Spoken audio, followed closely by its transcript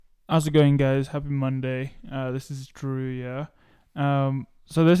How's it going, guys? Happy Monday. This is Drew, yeah.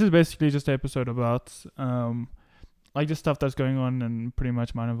 So this is basically just an episode about like the stuff that's going on and pretty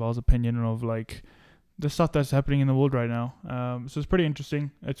much mine involves opinion of like the stuff that's happening in the world right now. So it's pretty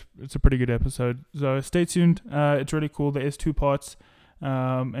interesting. It's a pretty good episode. So stay tuned. It's really cool. There is 2 parts.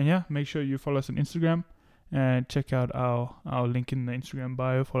 And yeah, make sure you follow us on Instagram and check out our link in the Instagram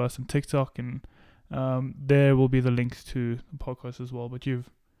bio. Follow us on TikTok, and there will be the links to the podcast as well. But you're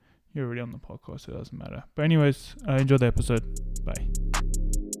already on the podcast, so it doesn't matter. But anyways, enjoy the episode. Bye.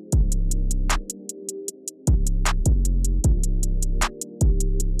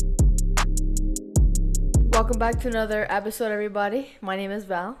 Welcome back to another episode, everybody. My name is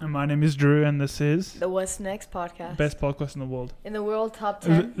Val. And my name is Drew, and this is The What's Next podcast. Best podcast in the world. In the world, top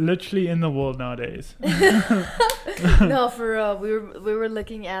 10. Literally in the world nowadays. No, for real. We were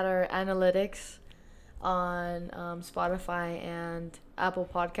looking at our analytics on Spotify and Apple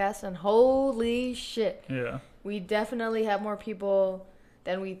Podcasts, and holy shit. Yeah. We definitely have more people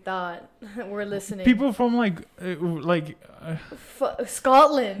than we thought were listening. People from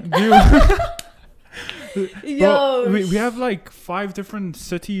Scotland. Yo, we have like 5 different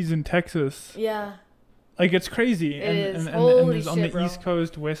cities in Texas. Yeah. Like, it's crazy. It is. And Holy it's on shit, the bro. East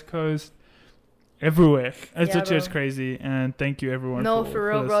Coast, West Coast, everywhere. It's Yeah, just bro. crazy. And thank you, everyone. No, for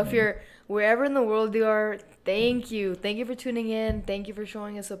real, bro. If listening. you're wherever in the world you are, thank you. Thank you for tuning in. Thank you for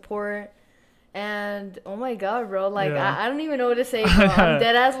showing us support. And oh my god, bro. Like, Yeah. I don't even know what to say, bro. I'm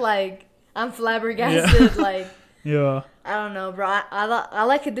dead ass, like, I'm flabbergasted. Yeah. Like, Yeah. I don't know, bro.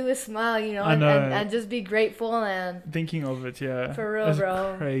 All I could do is smile, you know, I know. and just be grateful. And Thinking of it, yeah. For real, it's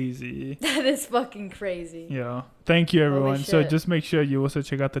bro. Crazy. that is fucking crazy. Yeah. Thank you, everyone. So shit. just make sure you also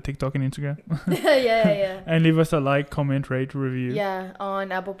check out the TikTok and Instagram. yeah. And leave us a like, comment, rate, review. Yeah,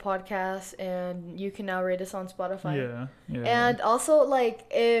 on Apple Podcasts, and you can now rate us on Spotify. Yeah. And also, like,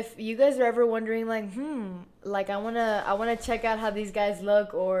 if you guys are ever wondering, like, like, I wanna check out how these guys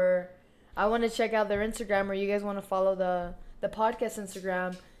look, or I wanna check out their Instagram, or you guys wanna follow the podcast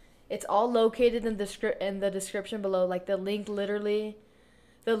Instagram, it's all located in the description below. Like, the link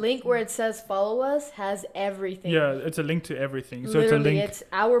where it says follow us has everything. Yeah, it's a link to everything. So Literally, it's a link. it's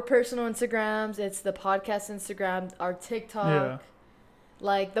our personal Instagrams, it's the podcast Instagram, our TikTok. Yeah.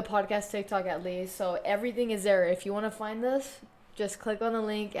 Like the podcast TikTok at least. So everything is there. If you want to find us, just click on the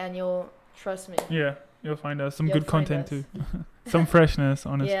link and you'll trust me. Yeah, you'll find us some You'll good find content us. too. Some freshness,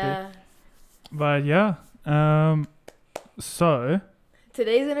 honestly. Yeah. But yeah. So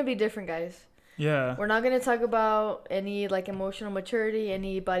Today's going to be different, guys. yeah. We're not going to talk about any like emotional maturity,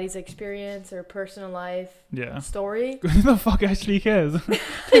 anybody's experience or personal life Yeah. story. Who the fuck actually cares?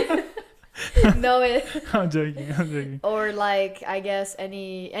 No, I'm joking. or like, I guess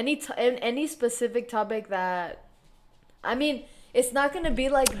any specific topic that, I mean, it's not going to be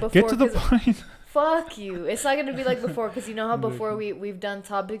like before. Get to the 'cause- point. Fuck you. It's not going to be like before, because you know how I'm before we've done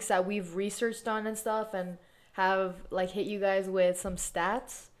topics that we've researched on and stuff and have like hit you guys with some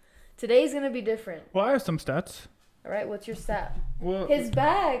stats. Today's going to be different. Well, I have some stats. All right, what's your stat? Well, His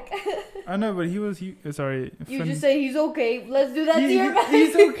back. I know, but sorry. You Finn- just say he's okay. Let's do that to your back.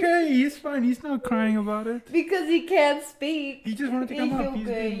 He's okay. He's fine. He's not crying about it. Because he can't speak. He just wanted to come up. He's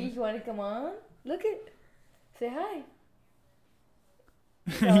okay. He's You want to come on? Look at. Say hi.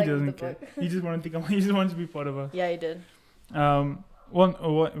 he I like doesn't the care. book. He just wanted to come. He just wanted to be part of us. Yeah, he did. Wait,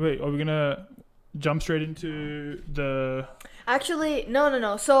 are we gonna jump straight into the? Actually,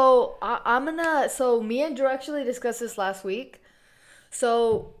 no. So I'm gonna. So me and Drew actually discussed this last week.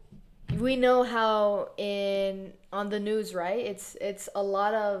 So we know how on the news, right? It's a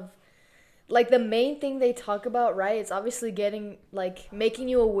lot of like the main thing they talk about, right? It's obviously making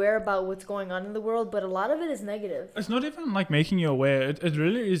you aware about what's going on in the world, but a lot of it is negative. It's not even like making you aware. It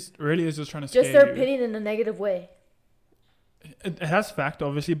really is just trying to scare Just their you. opinion in a negative way. It has fact,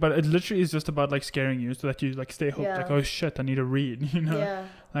 obviously, but it literally is just about like scaring you so that you like stay hooked. Yeah. Like, oh shit, I need to read. You know, Yeah.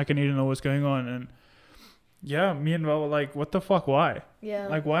 like I need to know what's going on. And yeah, me and Val were like, what the fuck? Why? Yeah.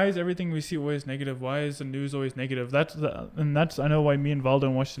 Like, why is everything we see always negative? Why is the news always negative? That's I know why me and Val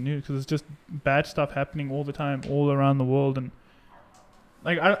don't watch the news, because it's just bad stuff happening all the time, all around the world. And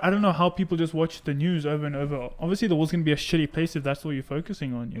like, I don't know how people just watch the news over and over. Obviously, the world's gonna be a shitty place if that's all you're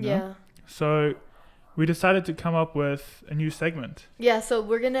focusing on. You know. Yeah. So we decided to come up with a new segment. Yeah, so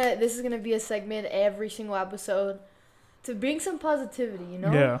this is gonna be a segment every single episode to bring some positivity, you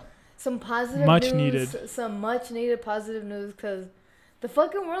know? Yeah. Some positive Much news. needed. Some much needed positive news, because the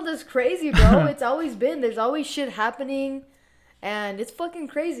fucking world is crazy, bro. It's always been. There's always shit happening, and it's fucking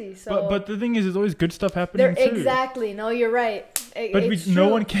crazy. So But the thing is, there's always good stuff happening too. Exactly. No, you're right. But It's no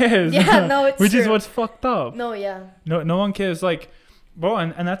true. one cares. Yeah, no, it's Which is true. what's fucked up. No, yeah. No one cares. Like, bro,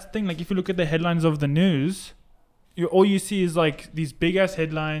 and that's the thing. Like, if you look at the headlines of the news, all you see is like these big ass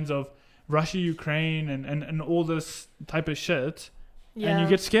headlines of Russia, Ukraine, and all this type of shit, and you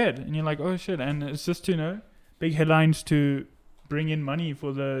get scared, and you're like, oh shit, and it's just big headlines to bring in money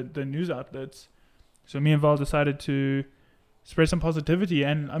for the news outlets. So me and Val decided to spread some positivity,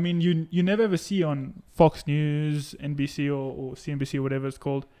 and I mean, you never ever see on Fox News, NBC or CNBC or whatever it's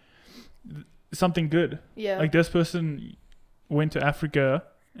called, something good. Yeah. Like, this person went to Africa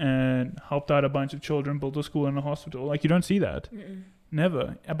and helped out a bunch of children, built a school and a hospital. Like, you don't see that. Mm-mm.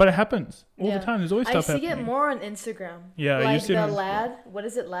 Never. But it happens all the time. There's always stuff happening. I see it more on Instagram. Yeah, like you see the Lad. What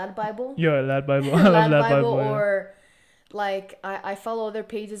is it? Lad Bible. Yeah, Lad Bible. I love Lad Bible. Or like I follow other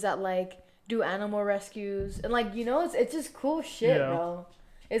pages that like do animal rescues, and like, you know, it's just cool shit, bro.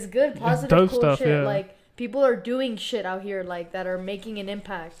 It's good, positive, cool stuff, shit. Yeah. Like, people are doing shit out here like that are making an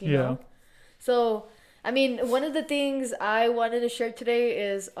impact. You know. So, I mean, one of the things I wanted to share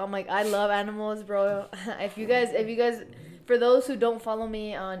today is, I love animals, bro. If you guys, for those who don't follow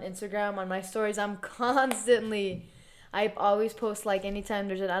me on Instagram, on my stories, I always post, like, anytime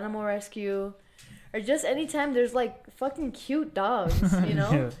there's an animal rescue, or just anytime there's, like, fucking cute dogs, you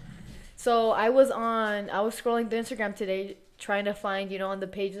know? Yeah. So I was scrolling through Instagram today, trying to find, you know, on the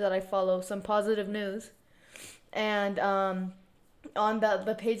pages that I follow, some positive news. And on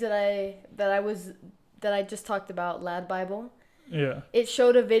the page that I just talked about, Lad Bible. Yeah. It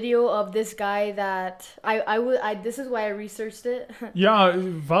showed a video of this guy that this is why I researched it. Yeah,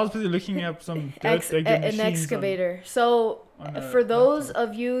 Val's busy looking up some dirt, an excavator. So for those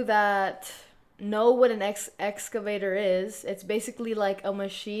of you that know what an excavator is, it's basically like a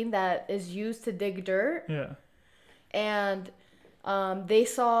machine that is used to dig dirt. Yeah. And they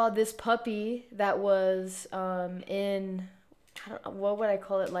saw this puppy that was in, what would I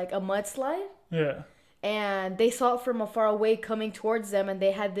call it, like a mudslide? Yeah. And they saw it from afar away coming towards them, and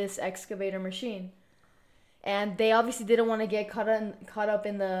they had this excavator machine. And they obviously didn't want to get caught up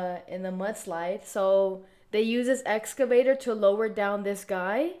in the mudslide, so they used this excavator to lower down this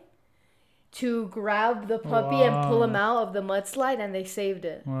guy to grab the puppy and pull him out of the mudslide, and they saved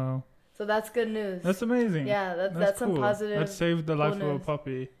it. Wow. So that's good news. That's amazing. Yeah, that's cool. Some positive. That saved the life of a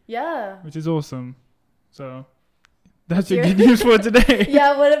puppy. Yeah. Which is awesome. That's your good news for today.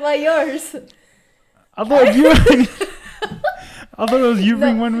 Yeah, what about yours? I thought it was you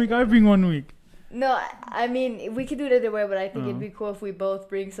bring 1 week, I bring 1 week. No, I mean, we could do it either way, but I think it'd be cool if we both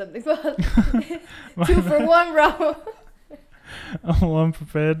bring something. 2 for 1, bro. I'm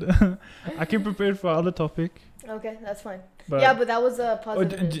prepared. I came prepared for other topic. Okay, that's fine. But that was a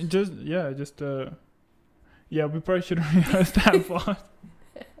positive. We probably should rehearse that part.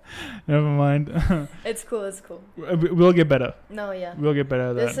 Never mind. It's cool. We'll get better. No, yeah. We'll get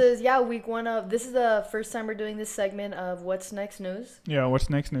better at that. This is, week 1 of... This is the first time we're doing this segment of What's Next News. Yeah, What's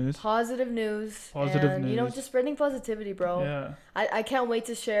Next News. Positive news. And, you know, just spreading positivity, bro. Yeah. I can't wait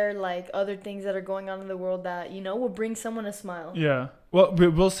to share, like, other things that are going on in the world that, you know, will bring someone a smile. Yeah. Well,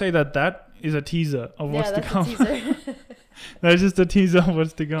 we'll say that is a teaser of what's to come. That's just a teaser of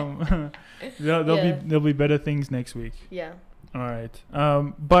what's to come. There'll be better things next week. Yeah. All right.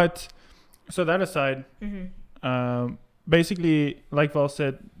 But so that aside, basically, like Val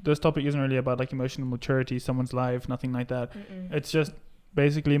said, this topic isn't really about like emotional maturity, someone's life, nothing like that. It's just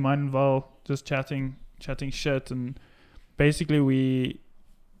basically mine and Val just chatting shit, and basically we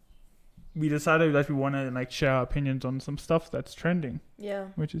decided that we want to like share our opinions on some stuff that's trending. Yeah.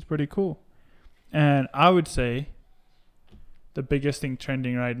 Which is pretty cool. And I would say the biggest thing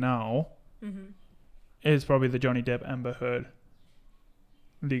trending right now is probably the Johnny Depp Amber Heard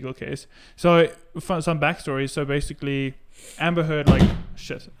legal case. So for some backstory, so basically Amber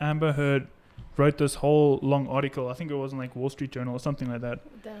Heard wrote this whole long article, I think it was in like Wall Street Journal or something like that.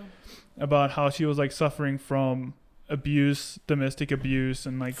 Damn. About how she was like suffering from abuse, domestic abuse,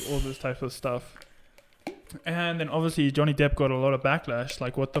 and like all this type of stuff. And then obviously Johnny Depp got a lot of backlash,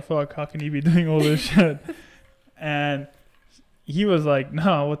 like, what the fuck, how can he be doing all this shit? And he was like,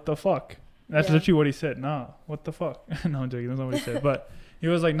 nah, what the fuck? That's literally what he said. Nah, what the fuck? No, I'm joking. That's not what he said. But he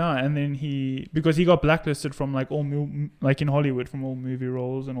was like, nah. And then because he got blacklisted from like like in Hollywood, from all movie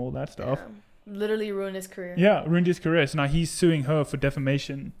roles and all that stuff. Yeah. Literally ruined his career. Yeah, ruined his career. So now he's suing her for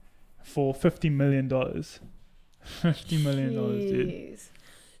defamation for $50 million. $50 million, dude.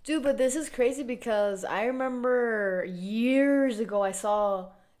 Dude, but this is crazy because I remember years ago I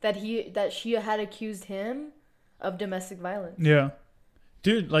saw that she had accused him of domestic violence. Yeah.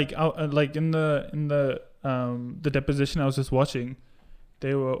 Dude, like in the deposition I was just watching,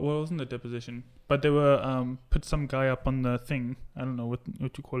 they were, well, it wasn't the deposition, but they were put some guy up on the thing. I don't know what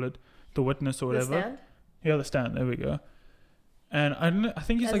you call it, the witness or whatever. The stand? Yeah, the stand. There we go. And I don't know, I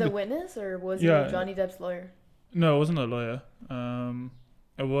think he's As like a witness, or was Yeah. he Johnny Depp's lawyer? no, it wasn't a lawyer.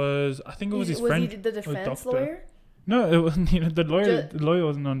 It was, I think it was his friend. Was he the defense doctor. lawyer? No, it wasn't. The lawyer. Ju- The lawyer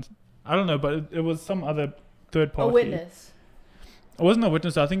wasn't on. I don't know, but it was some other third party. A witness. It wasn't a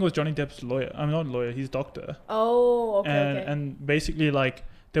witness. I think it was Johnny Depp's lawyer. I'm not lawyer. He's doctor. Oh, okay, and okay. and basically like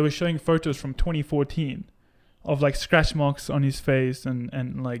they were showing photos from 2014 of like scratch marks on his face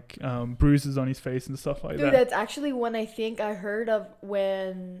and like bruises on his face and stuff like Dude, that. that's actually when I think I heard of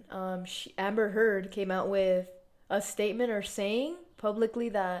when Amber Heard came out with a statement or saying publicly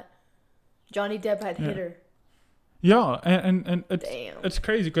that Johnny Depp had hit her. Yeah, and Damn. it's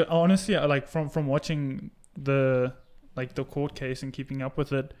crazy. 'Cause honestly, like from watching the court case and keeping up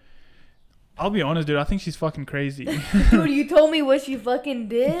with it, I'll be honest, dude. I think she's fucking crazy. Dude, you told me what she fucking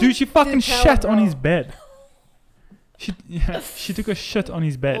did. Dude, she fucking Dude, tell shat him, on bro. his bed. She took a shit on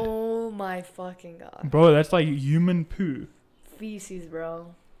his bed. Oh my fucking god. Bro, that's like human poo Feces,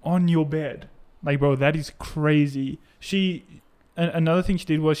 bro. on your bed. Like, bro, that is crazy. Another thing she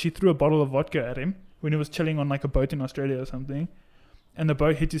did was she threw a bottle of vodka at him when he was chilling on like a boat in Australia or something, and the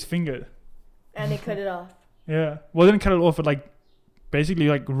boat hit his finger. And they cut it off. Yeah. Well, it didn't cut it off. It like basically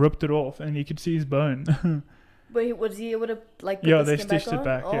like ripped it off, and you could see his bone. But was he able to like put Yeah, the they skin stitched back it on?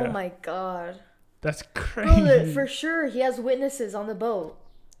 back, Oh yeah. my god. That's Bro, crazy. for sure he has witnesses on the boat.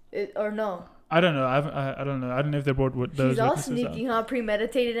 Or no. I don't know. I don't know. I don't know if they brought those She's all witnesses out. sneaky, huh?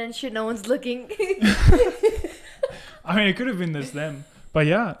 Premeditated and shit. No one's looking. I mean, it could have been them. But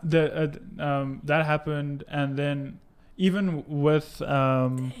yeah, that happened, and then even with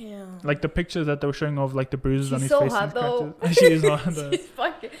Damn. like the pictures that they were showing of like the bruises on She's his so face hot, and though. scratches. She is hot though. She's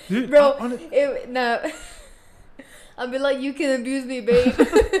fucking. Dude, Bro, no. I'll be like, you can abuse me, babe.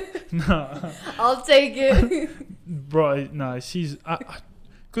 no, I'll take it. bro, no, she's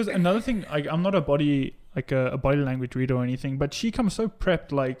because another thing, I'm not a body language reader or anything, but she comes so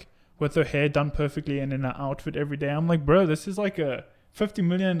prepped, like with her hair done perfectly and in her outfit every day. I'm like, bro, this is like a $50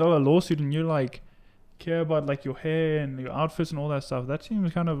 million lawsuit, and you like care about like your hair and your outfits and all that stuff. That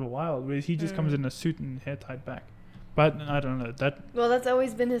seems kind of wild. Whereas he just comes in a suit and hair tied back. But I don't know that. Well, that's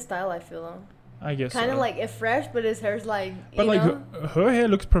always been his style, I feel. Though. I guess Kind of so. like it fresh, but his hair's like. But you like know? her hair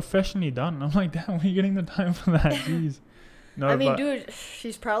looks professionally done. I'm like, damn, where are you getting the time for that? Jeez. No, I mean, but dude,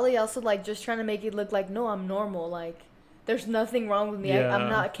 she's probably also like just trying to make it look like, no, I'm normal. Like, there's nothing wrong with me. Yeah. I'm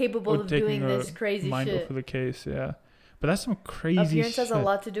not capable Or of taking doing her this crazy mind shit. off of the case, yeah. But that's some crazy Appearance shit. has a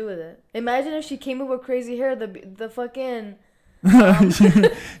lot to do with it. Imagine if she came in with crazy hair, the fucking.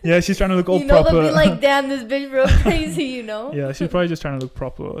 Yeah, she's trying to look all You know, proper. they'll be like, damn, this bitch real crazy, you know? Yeah, she's probably just trying to look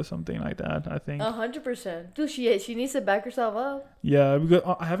proper or something like that, I think. 100%. Dude, she needs to back herself up. Yeah, because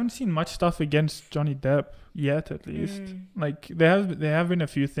I haven't seen much stuff against Johnny Depp yet, at least. Like there have been a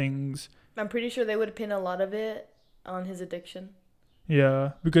few things. I'm pretty sure they would pin a lot of it on his addiction.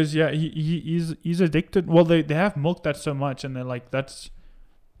 Yeah, because he's addicted. Well, they have milked that so much, and they're like, that's,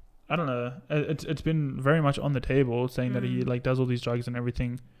 I don't know. It's been very much on the table, saying that he like does all these drugs and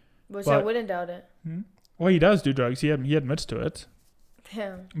everything. Which But- I wouldn't doubt it. Well, he does do drugs. He admits to it,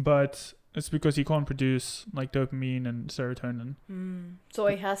 Damn. but it's because he can't produce like dopamine and serotonin. So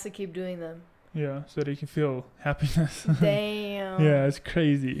he has to keep doing them. Yeah, so that he can feel happiness. Damn. Yeah, it's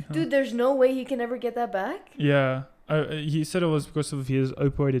crazy. Dude, there's no way he can ever get that back? Yeah. He said it was because of his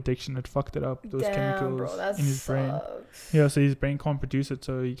opioid addiction that fucked it up. Those Damn, chemicals bro, that in his brain. sucks. Yeah, so his brain can't produce it,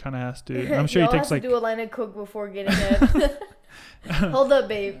 so he kind of has to. And I'm sure Y'all he takes have like. to do a line of coke before getting it. Hold up,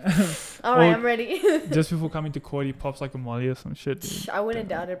 babe. All right, Or- I'm ready. Just before coming to court, he pops like a Molly or some shit. Dude. I wouldn't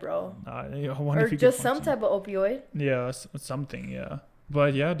doubt it, bro. I wonder Or if he just could some function. type of opioid. Yeah, something. Yeah,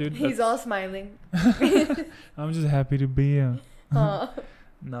 but yeah, dude. He's all smiling. I'm just happy to be here. Huh.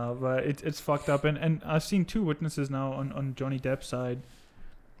 No, but it's fucked up, and I've seen two witnesses now on Johnny Depp's side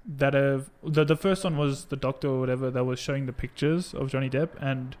that have the first one was the doctor or whatever that was showing the pictures of Johnny Depp,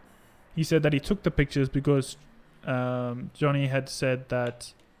 and he said that he took the pictures because Johnny had said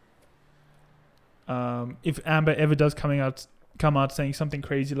that if Amber ever does come out saying something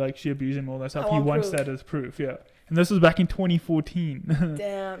crazy like she abused him all that stuff, I he want wants proof. that as proof. Yeah, and this was back in 2014.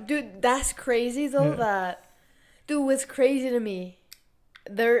 Damn. Dude, that's crazy though. Yeah. That. Dude, what's crazy to me?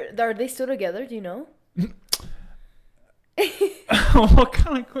 Are they still together? Do you know? What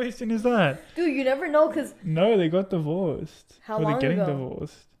kind of question is that? Dude, you never know because No, they got divorced. How Or long they're getting ago?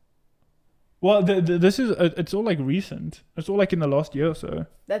 divorced. Well, this is it's all like recent. It's all like in the last year or so.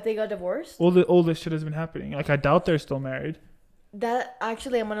 that they got divorced. All this shit has been happening. Like I doubt they're still married. That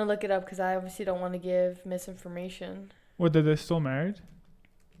actually, I'm gonna look it up because I obviously don't want to give misinformation. What, they're still married?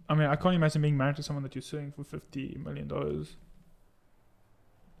 I mean, I can't imagine being married to someone that you're suing for $50 million.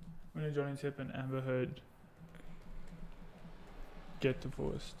 When Johnny Depp and Amber Heard. get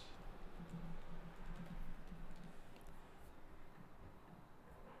divorced?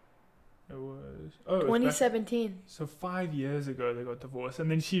 It was 2017. So 5 years ago they got divorced,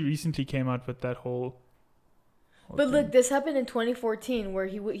 and then she recently came out with that whole But thing. look, this happened in 2014 where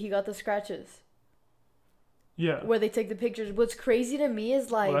he got the scratches. Yeah. Where they take the pictures. What's crazy to me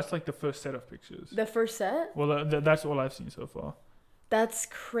is like Well, that's like the first set of pictures. the first set. Well, that's all I've seen so far. That's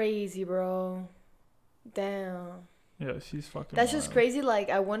crazy, bro. Damn. Yeah, she's fucking. That's just wild. crazy. Like,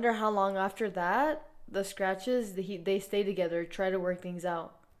 I wonder how long after that the scratches they stay together, try to work things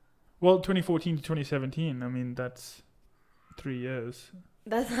out. Well, 2014 to 2017. I mean, that's 3 years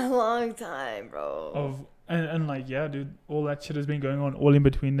That's a long time, bro. of and like yeah, dude, all that shit has been going on all in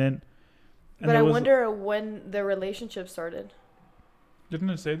between then. And But there I was- wonder when the relationship started. Didn't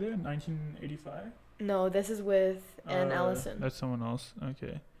it say there 1985? No, this is with Ann Allison. That's someone else.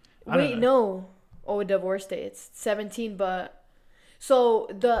 Okay. I don't Wait, know. no. Oh, divorce dates 17, but so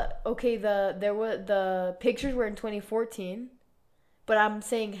the pictures were in 2014, but I'm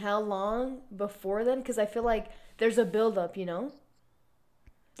saying how long before then? Because I feel like there's a buildup, you know.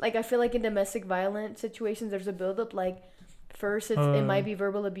 Like I feel like in domestic violence situations, there's a buildup. Like first, it might be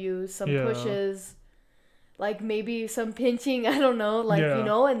verbal abuse, some Yeah. pushes, like maybe some pinching. I don't know, like Yeah. you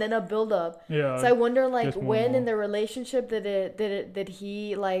know, and then a buildup. Yeah. So I wonder, like, Just more when and in more. the relationship did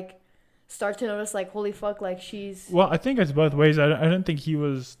he like start to notice like, holy fuck, like she's Well, I think it's both ways. I don't think he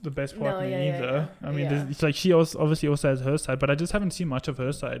was the best No, partner yeah, either. yeah. I mean, Yeah. it's like she also obviously also has her side, but I just haven't seen much of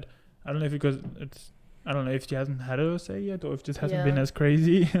her side. I don't know if because I don't know if she hasn't had her say yet, or if it just hasn't been Yeah. as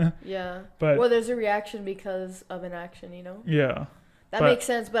crazy. yeah. But Well, there's a reaction because of an action, you know. yeah, That But- makes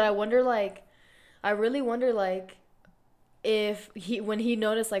sense, but I really wonder like if when he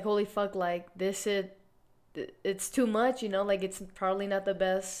noticed like, holy fuck, like it's too much, you know, like it's probably not the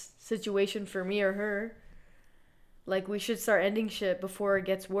best situation for me or her. Like we should start ending shit before it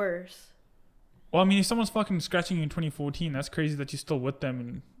gets worse. well, I mean, if someone's fucking scratching you in 2014, that's crazy that you're still with them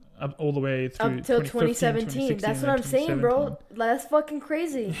and all the way through Up till 2015, 2017. That's what 2016, I'm and saying, bro. 2017. That's fucking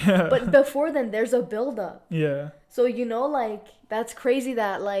crazy. Yeah. But before then, there's a buildup. Yeah. So, you know, like, that's crazy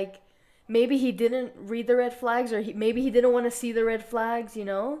that, like, maybe he didn't read the red flags or maybe he didn't want to see the red flags, you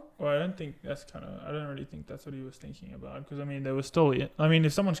know? Well, I don't think I don't really think that's what he was thinking about. Because, I mean, there was still, I mean,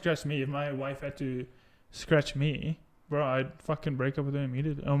 if someone scratched me, if my wife had to scratch me, bro, I'd fucking break up with her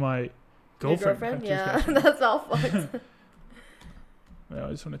immediately. Or my Your girlfriend. had to Yeah, scratch me. that's all fucked. Yeah,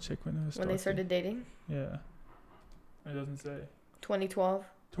 I just want to check when When they started dating? Yeah. It doesn't say. 2012.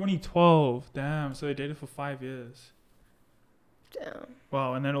 2012. Damn. So they dated for 5 years. Damn.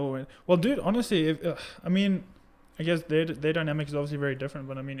 Wow. And then all went. Well, dude, honestly, I mean, I guess their dynamic is obviously very different.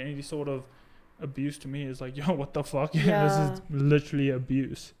 But I mean, any sort of abuse to me is like, yo, what the fuck? This Yeah. is literally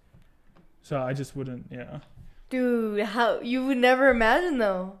abuse. So I just wouldn't. Yeah. Dude, how you would never imagine,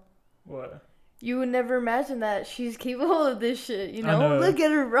 though. What? You would never imagine that she's capable of this shit, you I know? know. Look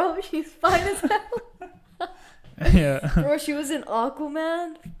at her, bro. She's fine as hell. Yeah. Bro, she was in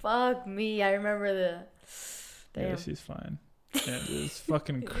Aquaman? Fuck me. I remember the... Damn. Yeah, she's fine. Yeah, dude, it's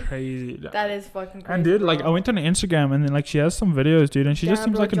fucking crazy. That is fucking crazy. And dude, like, bro. I went on Instagram and then like she has some videos, dude, and she just Damn,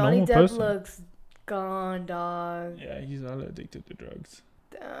 seems bro, like a Johnny normal Depp person. looks gone, dog. Yeah, he's all addicted to drugs.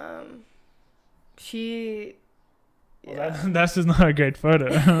 She... Well, Yeah. that's just not a great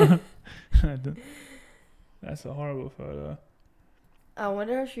photo. That's a horrible photo. I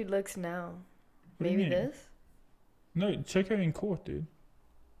wonder how she looks now. What do you Maybe mean? this? No, check her in court, dude.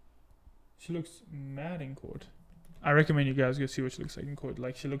 She looks mad in court. I recommend you guys go see what she looks like in court.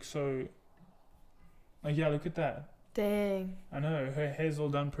 Like, she looks so... Like, yeah, look at that. Dang. I know, her hair's all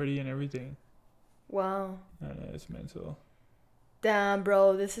done pretty and everything. Wow. I know, it's mental. Damn,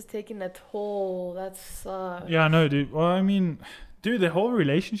 bro. This is taking a toll. That sucks. Yeah, I know, dude. Well, I mean, dude, their whole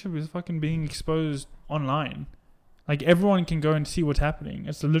relationship is fucking being exposed online. Like, everyone can go and see what's happening.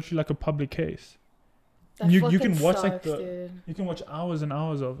 It's literally like a public case. That You fucking can watch, sucks, like, dude. You can watch hours and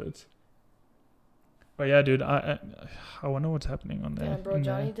hours of it. But yeah, dude, I wonder what's happening on there. Damn, bro. in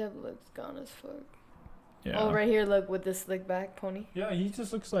Johnny there. Depp looks gone as fuck. Yeah. Oh, right here, look, with this slick back pony. Yeah, he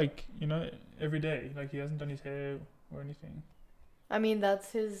just looks like, you know, every day. Like, he hasn't done his hair or anything. I mean,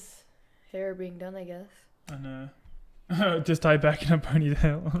 that's his hair being done, I guess. I know. Just tie back in a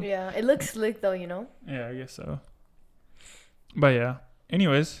ponytail. Yeah, it looks slick, though, you know? Yeah, I guess so. But yeah.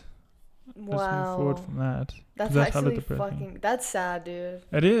 Anyways, let's move forward Wow. from that. That's That's hella actually depressing. fucking... That's sad, dude.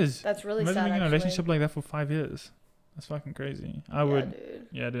 It is. That's really Imagine sad, being in a actually. relationship like that for 5 years. That's fucking crazy. I Yeah, would. dude.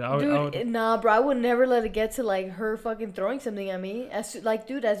 Yeah, dude. I would. Nah, bro, I would never let it get to like her fucking throwing something at me. Like,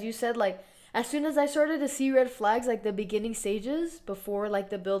 dude, as you said, like, as soon as I started to see red flags, like the beginning stages before like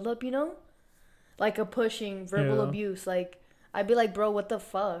the build up, you know, like a pushing, verbal Yeah. abuse, like I'd be like, bro, what the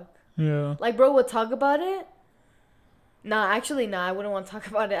fuck? Yeah. Like, bro, we'll talk about it. Nah, actually, nah, I wouldn't want to talk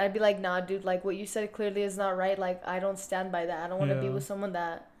about it. I'd be like, nah, dude, like, what you said clearly is not right. Like, I don't stand by that. I don't want to be Yeah. with someone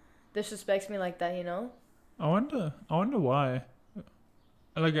that disrespects me like that, you know? I wonder why.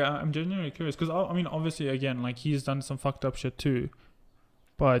 Like, I'm genuinely curious because I mean, obviously, again, like he's done some fucked up shit too,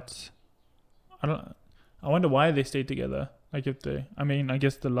 but I don't. I wonder why they stayed together. Like, if they, I mean, I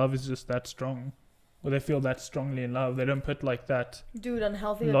guess the love is just that strong, or they feel that strongly in love. They don't put like that. Dude,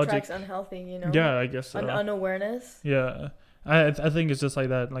 unhealthy Logic. attracts unhealthy, you know? Yeah, I guess so. Unawareness. Yeah, I think it's just like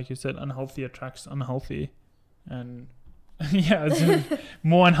that. Like you said, unhealthy attracts unhealthy, and yeah, it's just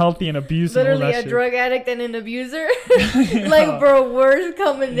more unhealthy and abuse. Literally and all a that drug addict and an abuser. shit. Like, bro, worst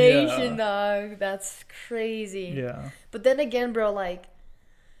combination, Yeah. dog. That's crazy. Yeah. But then again, bro, like,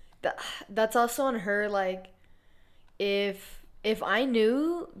 that's also on her. Like, if I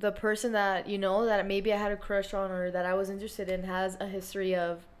knew the person that, you know, that maybe I had a crush on or that I was interested in has a history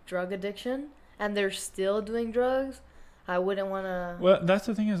of drug addiction and they're still doing drugs, I wouldn't want to. Well, that's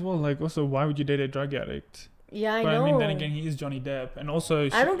the thing as well. Like, also, why would you date a drug addict? Yeah, I But know. I mean, then again, he is Johnny Depp, and also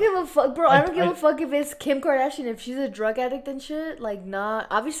I don't give a fuck, bro. I don't give I- a fuck if it's Kim Kardashian. If she's a drug addict and shit, like, not.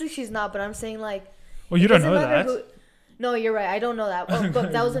 Obviously, she's not, but I'm saying, like. well, you it don't doesn't know matter that. No, you're right. I don't know that.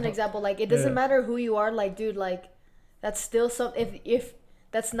 But that was an example. Like, it doesn't Yeah. matter who you are. Like, dude, like, that's still some. If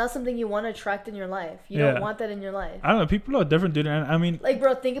that's not something you want to attract in your life, you Yeah. don't want that in your life. I don't know. People are different, dude. And I mean, Like,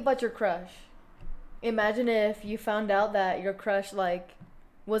 bro, think about your crush. Imagine if you found out that your crush, like,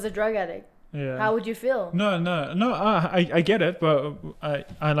 was a drug addict. yeah. How would you feel? No. I get it, but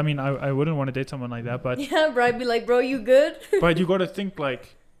I mean, I wouldn't want to date someone like that. But Yeah, bro. I'd be like, bro, you good? but you got to think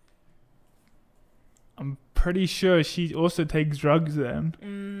like. I'm pretty sure she also takes drugs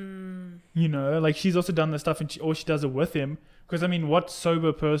then. You know, like she's also done the stuff, and she does it with him. Because I mean, what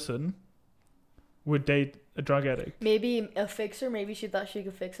sober person would date a drug addict? Maybe a fixer. Maybe she thought she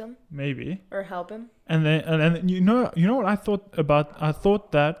could fix him Maybe. or help him. And then you know what I thought about? I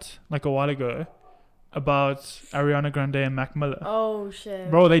thought that like a while ago about Ariana Grande and Mac Miller. Oh shit.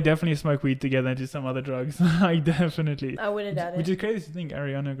 Bro, they definitely smoke weed together and do some other drugs. Like, definitely. I wouldn't doubt Which it. is crazy to think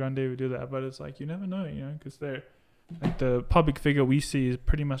Ariana Grande would do that, but it's like you never know, you know, because they're like the public figure we see is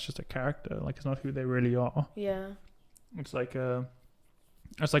pretty much just a character. Like, it's not who they really are. Yeah. It's like a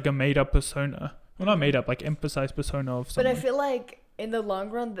made up persona. Well, not made up, like emphasized persona of But someone. I feel like in the long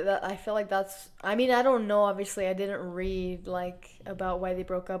run, that I feel like that's. I mean, I don't know. Obviously, I didn't read like about why they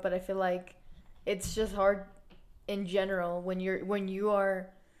broke up, but I feel like it's just hard in general when you are.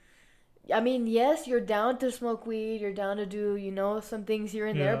 I mean, yes, you're down to smoke weed. You're down to do, you know, some things here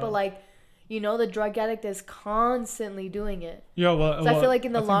and there, Yeah. but like, you know, the drug addict is constantly doing it. Yeah, well, So I feel like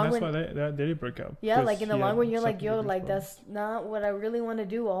in the I think long that's run- why they did break up. Yeah, like in the long run, you're like, accepted yo, it like before. that's not what I really want to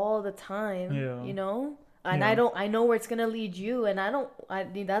do all the time. Yeah. You know, and Yeah. I know where it's gonna lead you, and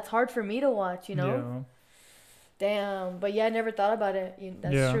that's hard for me to watch. You know. Damn, but yeah, I never thought about it.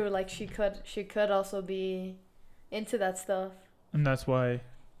 That's Yeah. true. Like she could also be into that stuff. And that's why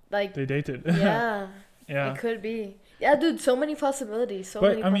Like they dated. yeah, Yeah. it could be. Yeah, dude, so many possibilities. So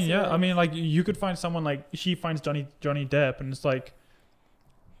many But I mean, yeah, I possibilities. mean, like you could find someone like she finds Johnny Depp, and it's like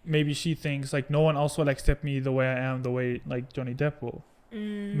maybe she thinks like no one else will accept me the way I am, the way like Johnny Depp will.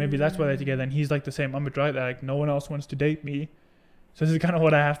 Maybe that's why they're together, and he's like the same. I'm a drug addict. No one else wants to date me, so this is kind of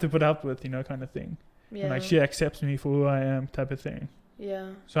what I have to put up with, you know, kind of thing. Yeah. And like she accepts me for who I am, type of thing.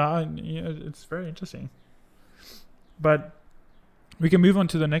 Yeah. So it's very interesting. But we can move on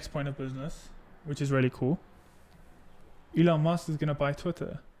to the next point of business, which is really cool. Elon Musk is gonna buy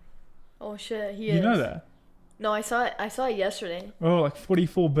Twitter. Oh shit, he You is. know that? No, I saw it yesterday. Oh, like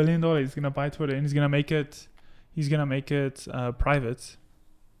 $44 billion. He's gonna buy Twitter, and he's gonna make it private,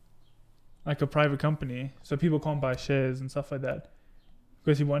 like a private company, so people can't buy shares and stuff like that.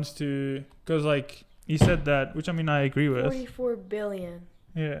 Because he wants to, because like he said that, which I mean I agree with. 44 billion.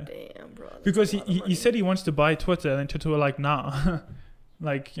 Yeah. Damn, bro. that's Because a lot of he money. said he wants to buy Twitter, and then Twitter were like, nah,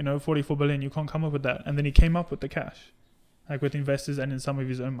 like, you know, 44 billion, you can't come up with that. And then he came up with the cash, like with investors and in some of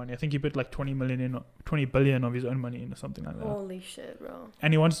his own money. I think he put like 20 billion of his own money in or something like that. Holy shit, bro.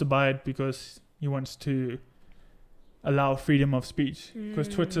 And he wants to buy it because he wants to allow freedom of speech. Because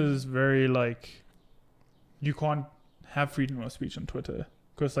Twitter is very like, you can't have freedom of speech on Twitter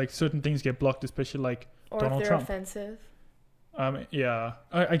because like certain things get blocked, especially like Or Donald if they're Trump. offensive. Yeah,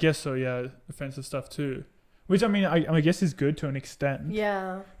 I guess so. Yeah, offensive stuff too, which I mean, I guess is good to an extent.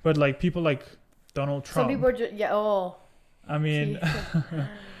 Yeah. But like people like Donald Trump. Some people are just, yeah, oh. I mean, Gee.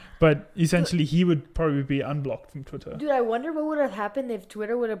 but essentially he would probably be unblocked from Twitter. Dude, I wonder what would have happened if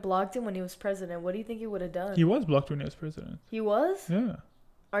Twitter would have blocked him when he was president. What do you think he would have done? He was blocked when he was president. He was? Yeah,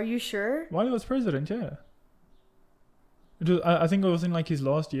 Are you sure? while he was president, yeah. I think it was in like his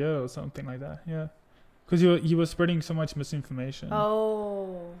last year or something like that. Yeah, because he was spreading so much misinformation.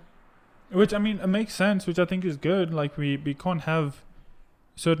 Oh. Which, I mean, it makes sense, which I think is good. Like, we can't have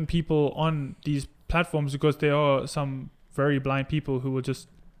certain people on these platforms because there are some very blind people who will just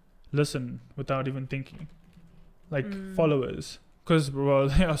listen without even thinking. Like, followers. Because, well,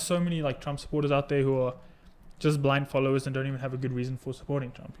 there are so many, like, Trump supporters out there who are just blind followers and don't even have a good reason for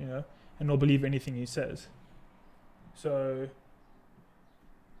supporting Trump, you know? And will believe anything he says. So,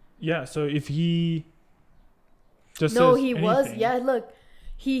 yeah, so if he just No, says he anything, was. Yeah, look.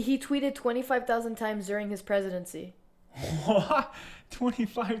 He tweeted 25,000 times during his presidency. What?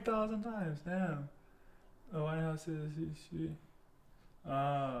 25,000 times, damn. The White House is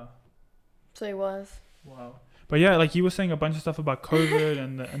So he was. wow. But yeah, like he was saying a bunch of stuff about COVID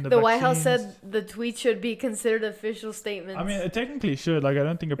and the White House vaccines. said the tweet should be considered official statements. I mean, it technically should. Like, I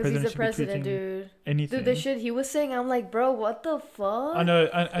don't think a because president he's the should president, be tweeting dude. anything. Dude, the shit he was saying, I'm like, bro, what the fuck? I know.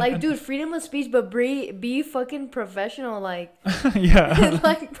 Like, dude, freedom of speech, but be fucking professional, like. Yeah.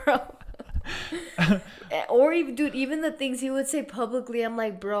 Like, bro. Or even, dude, even the things he would say publicly, I'm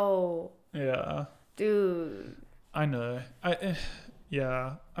like, bro. Yeah. Dude. I know.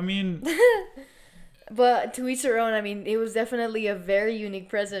 Yeah. I mean. But to each their own. I mean, it was definitely a very unique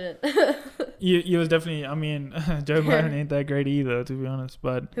president. He was definitely. I mean, Joe Biden ain't that great either, to be honest.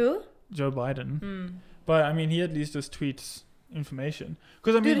 But who? Joe Biden. But I mean, he at least just tweets information.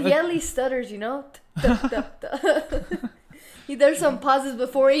 Because I mean, dude, he at least stutters, you know. There's some pauses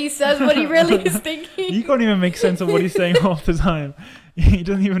before he says what he really is thinking. He can't even make sense of what he's saying half the time. He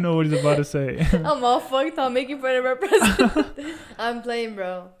doesn't even know what he's about to say. I'm all fucked up making fun of our president. I'm playing,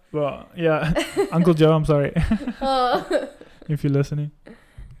 bro. Well, yeah. Uncle Joe, I'm sorry. Oh. If you're listening.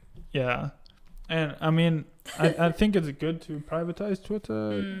 Yeah. And I mean, I think it's good to privatize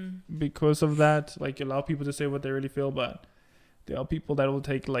Twitter because of that. Like, allow people to say what they really feel, but there are people that will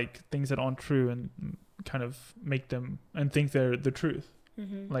take like things that aren't true and kind of make them and think they're the truth.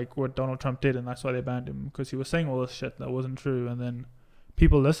 Like what Donald Trump did, and that's why they banned him, because he was saying all this shit that wasn't true, and then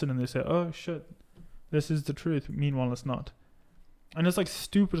people listen and they say, oh shit, this is the truth. Meanwhile, it's not. And it's like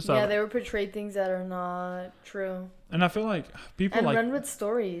stupid stuff. Yeah, they were portrayed things that are not true. And I feel like people and like run with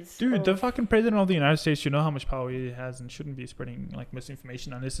stories. Dude, the fucking president of the United States should know how much power he has and shouldn't be spreading like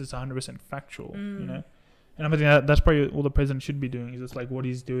misinformation unless it's 100% factual, you know? And I think that's probably all the president should be doing, is just like what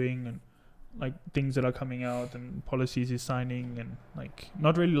he's doing and like things that are coming out and policies he's signing, and like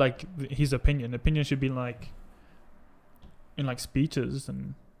not really like his opinion. Opinion should be like in like speeches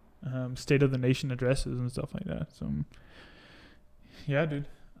and state of the nation addresses and stuff like that. So yeah, dude.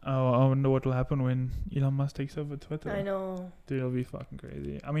 I wonder what will happen when Elon Musk takes over Twitter. I know. Dude, it'll be fucking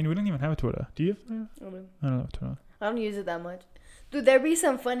crazy. I mean, we don't even have a Twitter. Do you have Twitter? I don't have Twitter. I don't use it that much. Dude, there be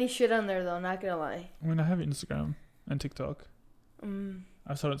some funny shit on there, though. Not gonna lie. I mean, I have Instagram and TikTok.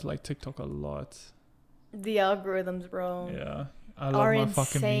 I started to like TikTok a lot. The algorithms, bro. Yeah. I love my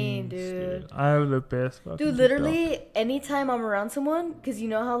fucking memes, dude. I have the best fucking Dude, literally, anytime I'm around someone, because you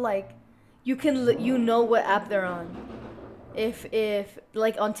know how, like, you can, you know what app they're on. If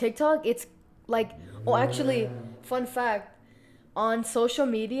like, on TikTok, it's, like, oh, actually, fun fact, on social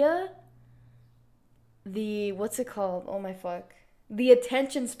media, what's it called? Oh, my fuck. The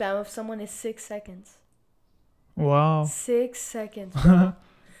attention span of someone is 6 seconds. Wow. 6 seconds.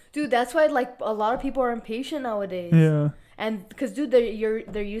 Dude, that's why, like, a lot of people are impatient nowadays. Yeah. And because, dude,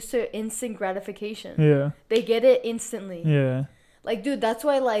 they're used to instant gratification. Yeah. They get it instantly. Yeah. Like, dude, that's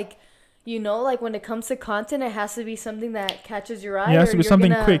why, like, you know, like, when it comes to content, it has to be something that catches your eye. Yeah, it has to be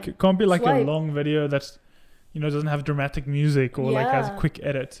something quick. It can't be like swipe. a long video that's, you know, doesn't have dramatic music or like has a quick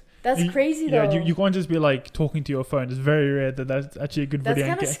edit. That's crazy, though. Yeah, you can't just be like talking to your phone. It's very rare that's actually a good video.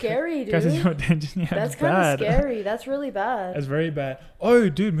 That's kind of scary, dude. Catches your attention. Yeah, that's kind of scary. That's really bad. It's very bad. Oh,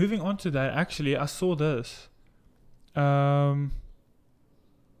 dude, moving on to that, actually, I saw this.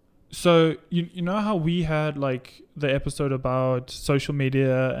 So you know how we had like the episode about social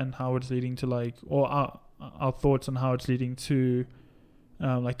media and how it's leading to like, or our thoughts on how it's leading to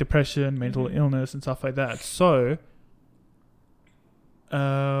like depression, mental illness and stuff like that. So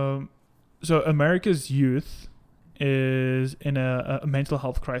America's youth is in a mental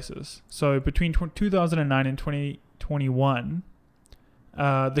health crisis. So between 2009 and 2021,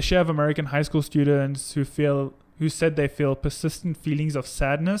 the share of American high school students who said they feel persistent feelings of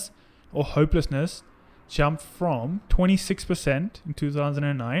sadness or hopelessness jumped from 26% in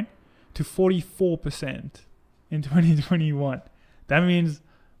 2009 to 44% in 2021. That means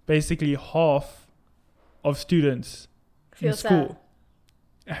basically half of students in school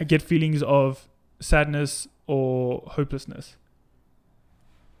get feelings of sadness or hopelessness.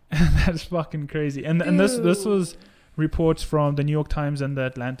 That's fucking crazy. And this was reports from the New York Times and the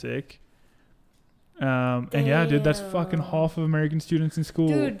Atlantic. And yeah, dude, that's fucking half of American students in school.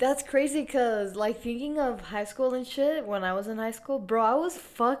 Dude, that's crazy because, like, thinking of high school and shit, when I was in high school, bro, I was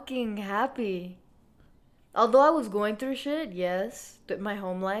fucking happy. Although I was going through shit, yes, my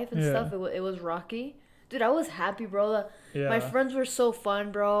home life and stuff, it was rocky. Dude, I was happy, bro. My friends were so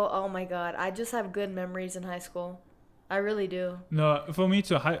fun, bro. Oh, my God. I just have good memories in high school. I really do. No, for me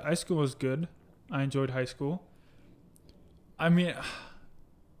too, high school was good. I enjoyed high school. I mean,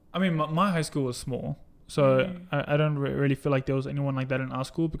 my high school was small, so I don't really feel like there was anyone like that in our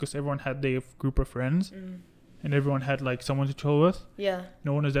school because everyone had their group of friends, and everyone had like someone to chill with. Yeah.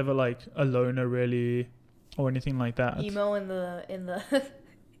 No one was ever like a loner really, or anything like that. Emo in the.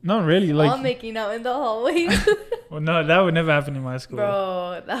 Not really, like. All making out in the hallways. Well, no, that would never happen in my school.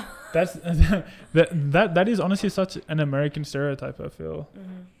 Bro, that's that is honestly such an American stereotype. I feel.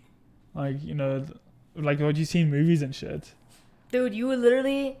 Like, you know, like what you see in movies and shit. Dude, you would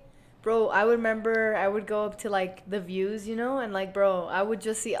literally, bro, I would remember I would go up to, like, the views, you know? And, like, bro, I would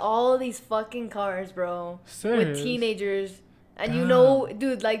just see all these fucking cars, bro. Serious? With teenagers. And, you know,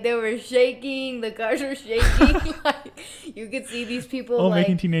 dude, like, they were shaking. The cars were shaking. Like, you could see these people, all like...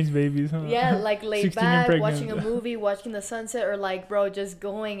 making teenage babies, huh? Yeah, like, laid 16 and back, pregnant. watching a movie, watching the sunset. Or, like, bro, just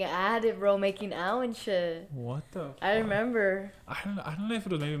going at it, bro, making out and shit. What the fuck? I remember. I don't know if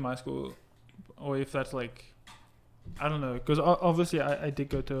it was maybe my school or if that's like, I don't know, because obviously I did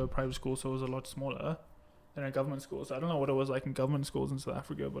go to a private school, so it was a lot smaller than a government school, so I don't know what it was like in government schools in South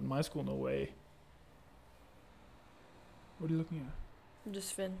Africa, but my school, no way. What are you looking at?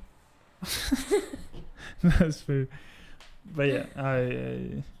 Just Finn. That's fair. But yeah,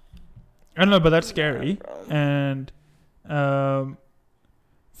 I don't know, but that's scary. And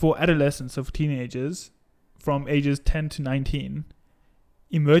for adolescents, of teenagers from ages 10 to 19,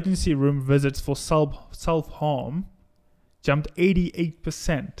 emergency room visits for self-harm jumped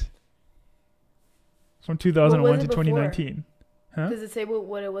 88% from 2001 to 2019. Huh? Does it say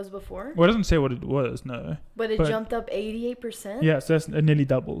what it was before? Well, it doesn't say what it was, no. But jumped up 88%? Yeah, so that's nearly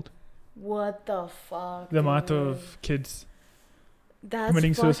doubled. What the fuck? The amount of kids that's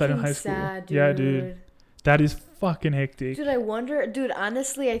committing suicide in high school. Sad, dude. Yeah, dude. That is fucking hectic. Dude, I wonder. Dude,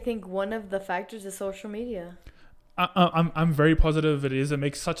 honestly, I think one of the factors is social media. I'm very positive it is. It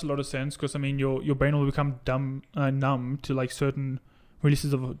makes such a lot of sense because I mean your brain will become numb to like certain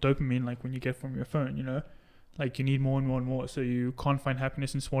releases of dopamine, like when you get from your phone. You know, like you need more and more and more, so you can't find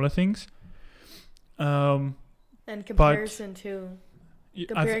happiness in smaller things. And comparison too.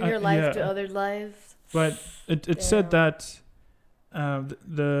 Comparing your life to other lives. But it said that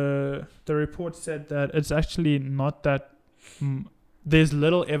the report said that it's actually not that there's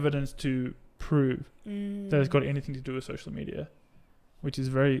little evidence to prove that it's got anything to do with social media, which is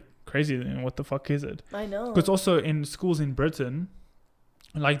very crazy. And what the fuck is it? I know. Because also in schools in Britain,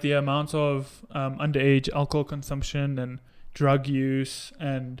 like the amount of underage alcohol consumption and drug use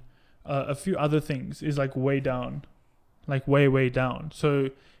and a few other things is like way down, like way down. So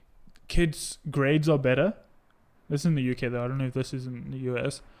kids' grades are better. This is in the UK though. I don't know if this is in the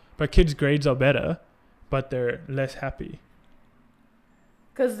US, but kids' grades are better, but they're less happy.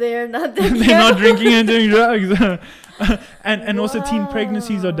 Because they're not they're not drinking and doing drugs. and also teen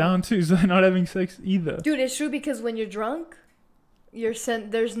pregnancies are down too, so they're not having sex either. Dude, it's true because when you're drunk,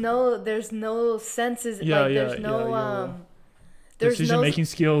 there's no senses. Decision making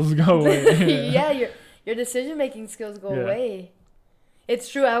skills go away. Yeah, your decision making skills go away. It's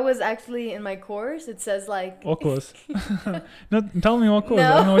true. I was actually in my course. It says like what course? No, tell me what course.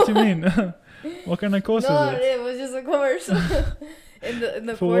 No. I don't know what you mean. What kind of course is it? No, it was just a course. in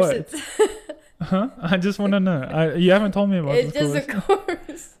the for course, what? Huh? I just want to know. You haven't told me about it's this just a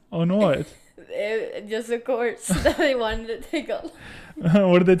course. On what? Just a course that they wanted to take on.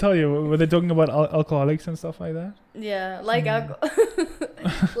 What did they tell you? Were they talking about alcoholics and stuff like that? Yeah, like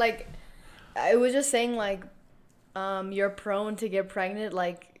like I was just saying like you're prone to get pregnant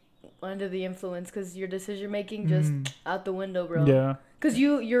like under the influence because your decision making just out the window, bro. Yeah. Because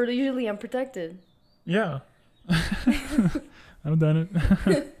you're usually unprotected. Yeah. I've done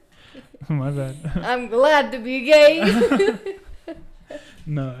it. My bad. I'm glad to be gay.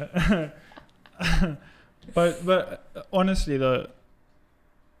 No. but honestly though,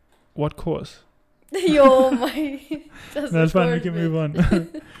 what course? Yo, my. That's fine. We can move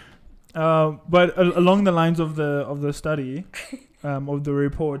on. But along the lines of the study, of the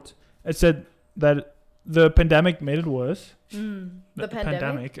report, it said that the pandemic made it worse. The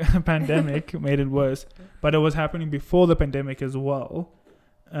pandemic made it worse, but it was happening before the pandemic as well.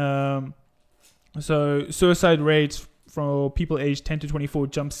 So suicide rates for people aged 10 to 24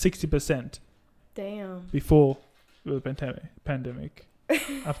 jumped 60%. Damn. Before the pandemic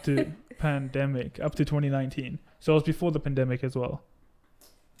up to 2019. So it was before the pandemic as well.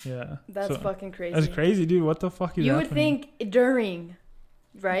 Yeah. That's fucking crazy. That's crazy, dude. What the fuck is You happening? would think during,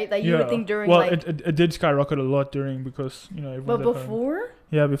 right? Like you would think during. Well, like, it did skyrocket a lot during because everyone. But before.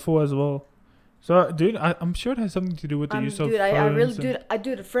 Yeah, before as well. So, dude, I'm sure it has something to do with the use of phones. I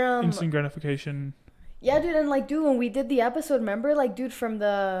from instant gratification. Yeah, dude, and like, dude, when we did the episode, remember, like, dude, from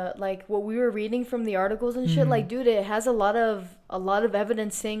the like what we were reading from the articles and shit, like, dude, it has a lot of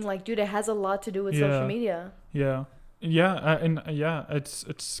evidence saying, like, dude, it has a lot to do with social media. Yeah, it's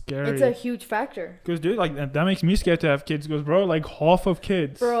scary. It's a huge factor. Because, dude, like that makes me scared to have kids. Because, bro, like half of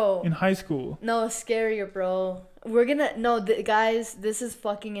kids, in high school. No, scarier, bro. Guys, this is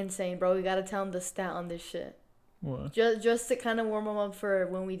fucking insane, bro. We gotta tell them the stat on this shit. What? Just to kind of warm them up for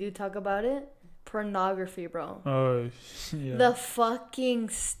when we do talk about it. Pornography, bro. Oh, yeah. The fucking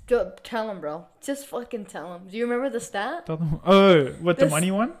tell him, bro. Just fucking tell him. Do you remember the stat? Oh, the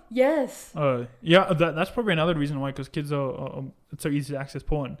money one? Yes. Oh, yeah. That's probably another reason why, because kids are it's so easy to access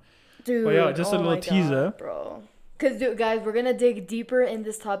porn. Dude. But yeah, just a little teaser, God, bro. Because, dude, guys, we're gonna dig deeper in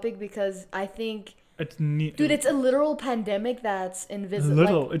this topic because I think. Dude, it's a literal pandemic that's invisible.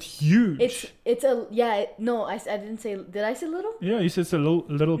 Little, like, it's huge. It's a I didn't say. Did I say little? Yeah, you said it's a little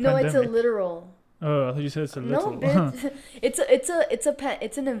pandemic. No, it's a literal. Oh, I thought you said it's a little. No, bitch.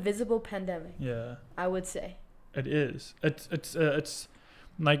 it's an invisible pandemic. Yeah. I would say. It is. It's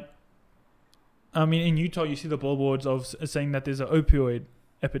like, I mean, in Utah, you see the billboards of saying that there's an opioid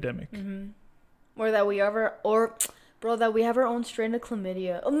epidemic. Mm-hmm. Or that we have our own strain of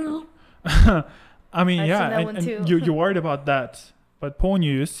chlamydia. I mean, and you're worried about that, but porn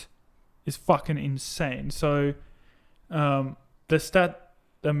use is fucking insane. So, the stat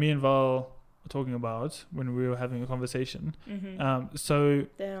that me and Val were talking about when we were having a conversation. Mm-hmm.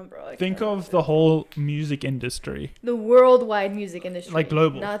 Damn, bro, think of the whole music industry. The worldwide music industry. Like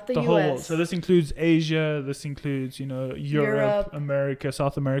global. Not the US. Whole world. So this includes Asia, this includes, Europe, America,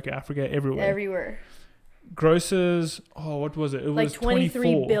 South America, Africa, everywhere. Everywhere. Grosses, what was it? It like was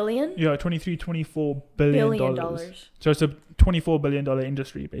 23 billion? Yeah, 24 billion dollars. So it's a $24 billion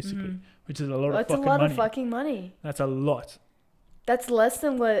industry, basically, which is a lot of fucking money. That's a lot of fucking money. That's a lot. That's less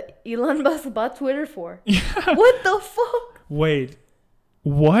than what Elon Musk bought Twitter for. Yeah. What the fuck? Wait.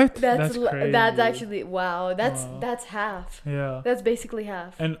 What? That's crazy. That's actually, wow. That's half. Yeah. That's basically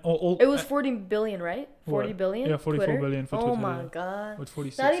half. And it was 40 billion, right? 40 billion? Yeah, 44 Twitter? billion for Twitter. Oh my god. With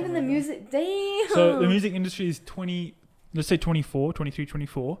 46. Not even the music. Damn. So the music industry is 20, let's say 24.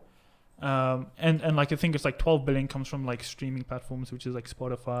 And like I think it's like 12 billion comes from like streaming platforms, which is like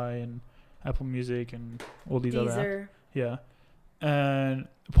Spotify and Apple Music and all these other apps. Yeah. And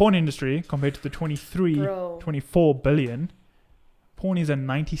porn industry compared to the 24 billion, porn is a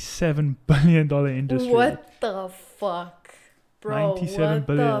 $97 billion industry. What the fuck, bro? $97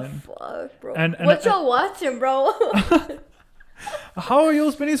 billion. What the fuck, bro? And what y'all watching, bro? How are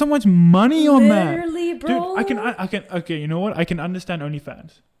you spending so much money on that? Literally, bro. Dude, I can. Okay, you know what? I can understand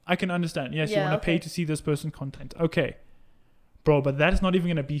OnlyFans. I can understand. Yes, you want to pay to see this person's content. Okay, bro, but that is not even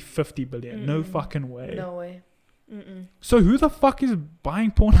gonna be 50 billion. No fucking way. No way. So who the fuck is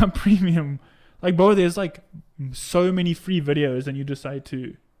buying Pornhub Premium? Like, bro, there's like so many free videos, and you decide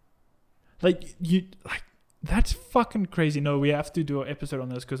to, that's fucking crazy. No, we have to do an episode on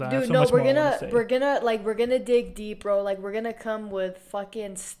this because I have so much more to say. We're gonna dig deep, bro. Like, we're gonna come with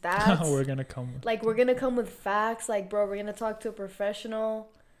fucking stats. We're gonna come with facts. Like, bro, we're gonna talk to a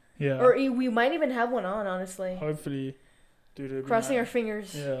professional. Yeah. Or we might even have one on, honestly. Hopefully, dude. Crossing our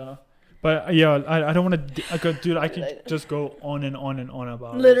fingers. Yeah. But yeah, I don't want to. Dude, I can just go on and on and on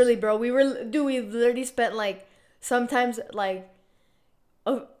about. Literally, bro. We literally spent like sometimes like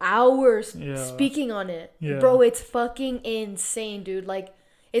of hours speaking on it. Yeah. Bro, it's fucking insane, dude. Like,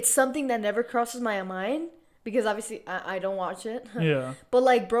 it's something that never crosses my mind because obviously I don't watch it. Yeah. But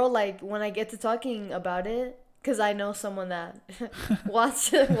like, bro, like when I get to talking about it, because I know someone that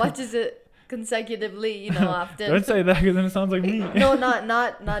watches it consecutively, often. Don't say that because then it sounds like me. No,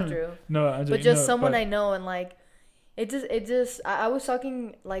 not Drew. No, but just someone I know, and like, it just I was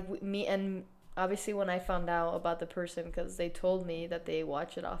talking like me, and obviously when I found out about the person, because they told me that they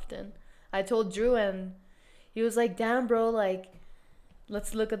watch it often, I told Drew, and he was like, "Damn, bro, like,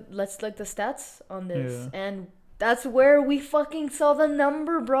 let's look the stats on this," and that's where we fucking saw the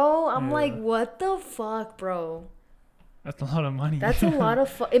number, bro. I'm like, what the fuck, bro? That's a lot of money. That's a lot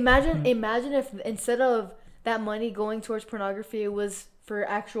of imagine if instead of that money going towards pornography, it was for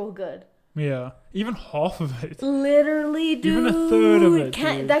actual good. Yeah, even half of it. Literally, dude. Even a third of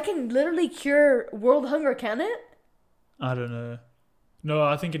it. That can literally cure world hunger, can it? I don't know. No,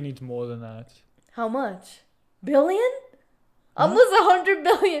 I think it needs more than that. How much? billion? Almost 100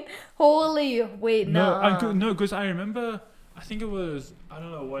 billion. Holy, wait, no. No, because I remember, I think it was, I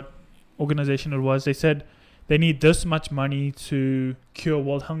don't know what organization it was. They said they need this much money to cure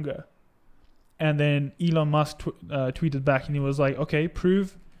world hunger. And then Elon Musk tweeted back and he was like, okay,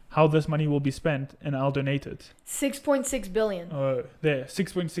 prove how this money will be spent and I'll donate it. 6.6 billion. Oh, there,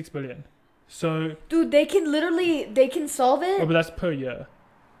 6.6 billion. So, dude, they can solve it. Oh, but that's per year.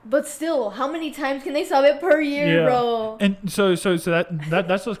 But still, how many times can they solve it per year, bro? And so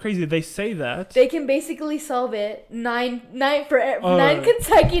that's what's crazy. They say that they can basically solve it nine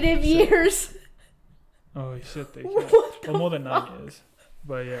consecutive years. Oh shit, they can. Well, more than 9 years,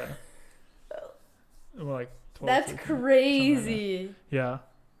 but yeah, more like 12. That's crazy. Like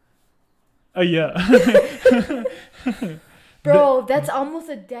that. Yeah. Yeah. Bro, that's almost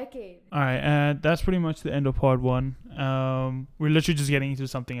a decade. All right, and that's pretty much the end of part 1. We're literally just getting into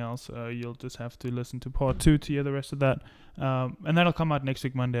something else. You'll just have to listen to part 2 to hear the rest of that. And that'll come out next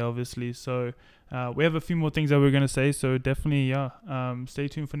week, Monday, obviously. So we have a few more things that we're going to say. So definitely, stay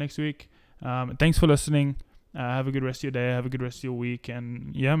tuned for next week. Thanks for listening. Have a good rest of your day. Have a good rest of your week.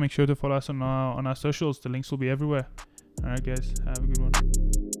 And make sure to follow us on our socials. The links will be everywhere. All right, guys. Have a good one.